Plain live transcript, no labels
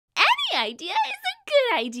idea is a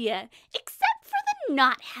good idea, except for the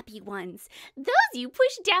not happy ones. Those you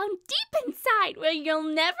push down deep inside where you'll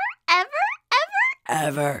never, ever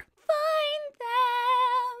find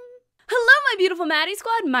them. Hello, my beautiful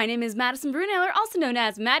MadiSquad. My name is Madison Brunoehler, also known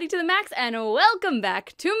as Madi2theMax, and welcome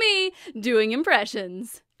back to me doing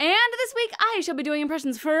impressions. And this week, I shall be doing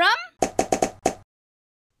impressions from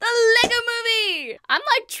the Lego Movie! I'm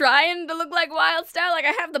like trying to look like Wyldstyle, like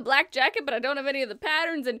I have the black jacket, but I don't have any of the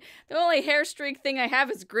patterns, and the only hair streak thing I have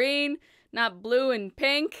is green, not blue and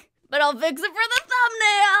pink. But I'll fix it for the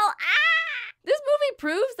thumbnail! This movie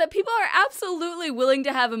proves that people are absolutely willing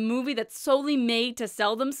to have a movie that's solely made to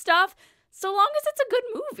sell them stuff, so long as it's a good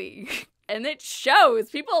movie. And it shows.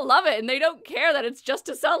 People love it, and they don't care that it's just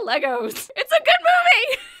to sell Legos. It's a good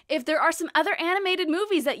movie! If there are some other animated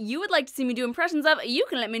movies that you would like to see me do impressions of, you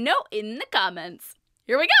can let me know in the comments.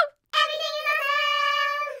 Here we go! Everything is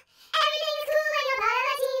awesome! Everything is cool when you're part of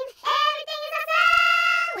a team! Everything is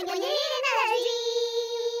awesome when you're living another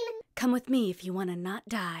dream! Come with me if you want to not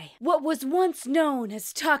die. What was once known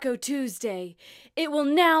as Taco Tuesday, it will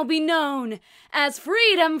now be known as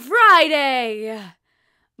Freedom Friday!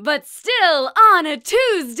 But still on a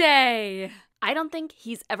Tuesday! I don't think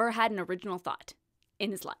he's ever had an original thought in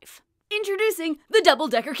his life. Introducing the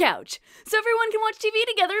double-decker couch, so everyone can watch TV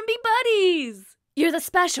together and be buddies! You're the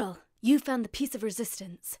special. You found the piece of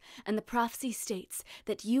resistance, and the prophecy states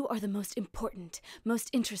that you are the most important, most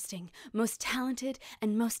interesting, most talented,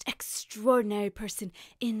 and most extraordinary person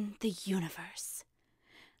in the universe.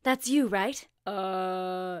 That's you, right?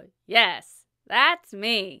 Yes, that's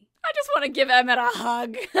me. I just want to give Emmet a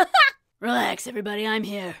hug. Relax, everybody, I'm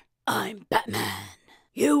here. I'm Batman.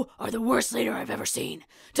 You are the worst leader I've ever seen.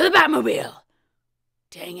 To the Batmobile!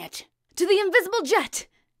 Dang it. To the invisible jet!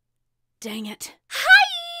 Dang it. Hi!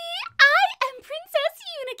 I am Princess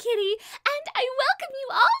Unikitty, and I welcome you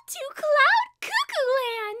all to Cloud Cuckoo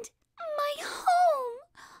Land! My home.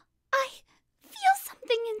 I feel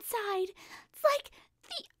something inside. It's like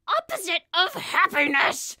the opposite of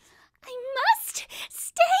happiness. I must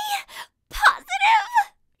stay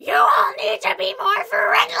positive. You all need to be more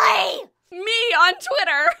friendly. Me on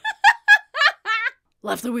Twitter.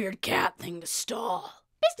 Left the weird cat thing to stall.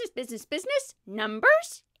 Business.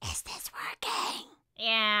 Numbers? Is this working?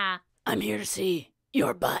 Yeah. I'm here to see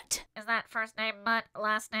your butt. Is that first name Mutt,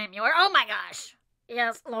 last name your? Oh my gosh!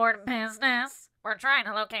 Yes, Lord Business. We're trying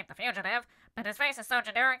to locate the fugitive, but his face is so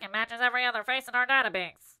generic it matches every other face in our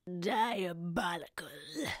database. Diabolical.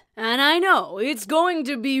 And I know it's going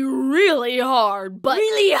to be really hard, but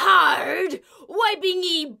really hard? Wiping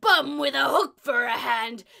ye bum with a hook for a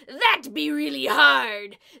hand, that be really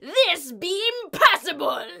hard. This be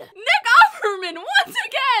impossible. Nick Offerman once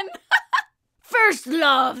again. First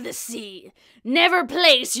law of the sea, never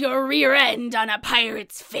place your rear end on a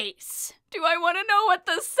pirate's face. Do I want to know what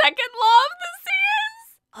the second law of the sea is?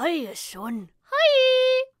 Hiya, son.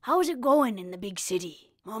 Hi. How's it going in the big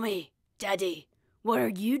city? Mommy, Daddy, what are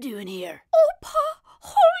you doing here? Oh, Pa,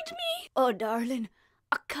 hold me. Oh, darling,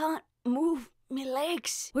 I can't move my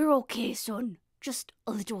legs. We're okay, son. Just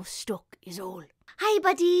a little stuck is all. Hi,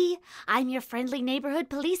 buddy. I'm your friendly neighborhood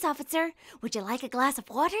police officer. Would you like a glass of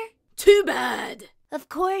water? Too bad. Of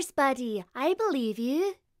course, buddy. I believe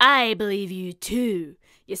you. I believe you too.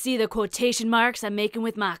 You see the quotation marks I'm making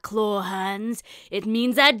with my claw hands? It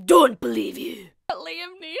means I don't believe you.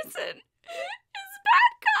 Liam Neeson is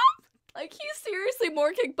bad cop. Like, he's seriously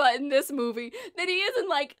more kick butt in this movie than he is in,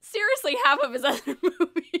 like, seriously half of his other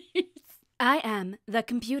movies. I am the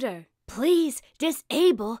computer. Please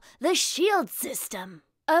disable the shield system.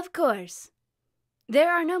 Of course.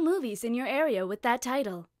 There are no movies in your area with that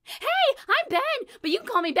title. Hey, I'm Ben, but you can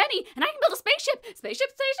call me Benny, and I can build a spaceship.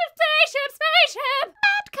 Spaceship. Bad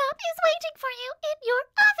cop is waiting for you in your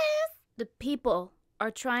office. The people are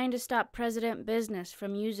trying to stop President Business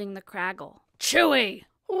from using the Craggle. Chewie!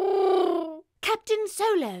 Captain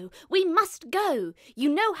Solo, we must go. You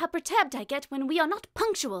know how perturbed I get when we are not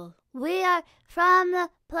punctual. We are from the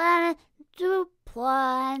planet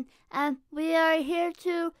Duplo, and we are here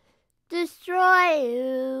to destroy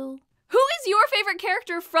you. Who is your favorite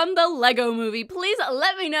character from the Lego Movie? Please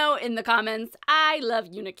let me know in the comments. I love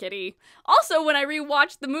Unikitty. Also, when I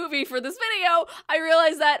rewatched the movie for this video, I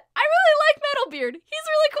realized that I really like MetalBeard. He's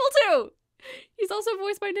really cool too. He's also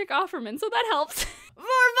voiced by Nick Offerman, so that helps.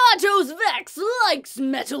 Varvatos Vex likes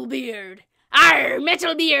MetalBeard. Arr,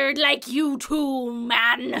 MetalBeard like you too,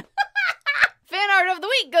 man. Fan art of the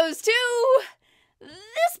week goes to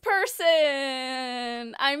this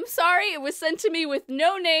person. I'm sorry, it was sent to me with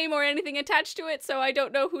no name or anything attached to it, so I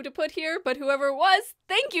don't know who to put here, but whoever it was,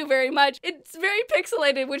 thank you very much. It's very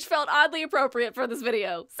pixelated, which felt oddly appropriate for this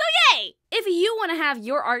video. So yay! Yay! If you want to have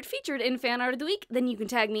your art featured in Fan Art of the Week, then you can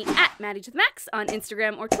tag me at Madi2theMax on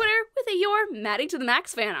Instagram or Twitter with your Madi2theMax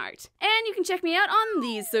fan art. And you can check me out on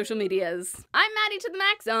these social medias. I'm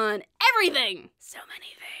Madi2theMax on everything! So many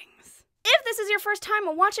things. If this is your first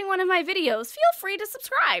time watching one of my videos, feel free to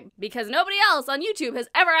subscribe, because nobody else on YouTube has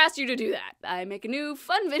ever asked you to do that. I make a new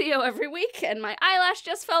fun video every week, and my eyelash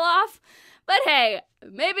just fell off. But hey,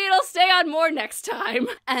 maybe it'll stay on more next time.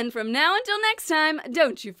 And from now until next time,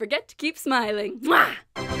 don't you forget to keep smiling. Mwah!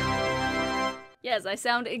 Yes, I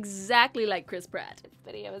sound exactly like Chris Pratt. This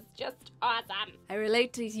video is just awesome. I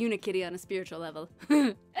relate to Unikitty on a spiritual level.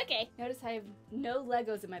 Okay. Notice I have no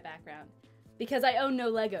Legos in my background, because I own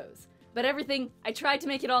no Legos. But everything, I tried to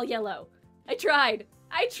make it all yellow. I tried.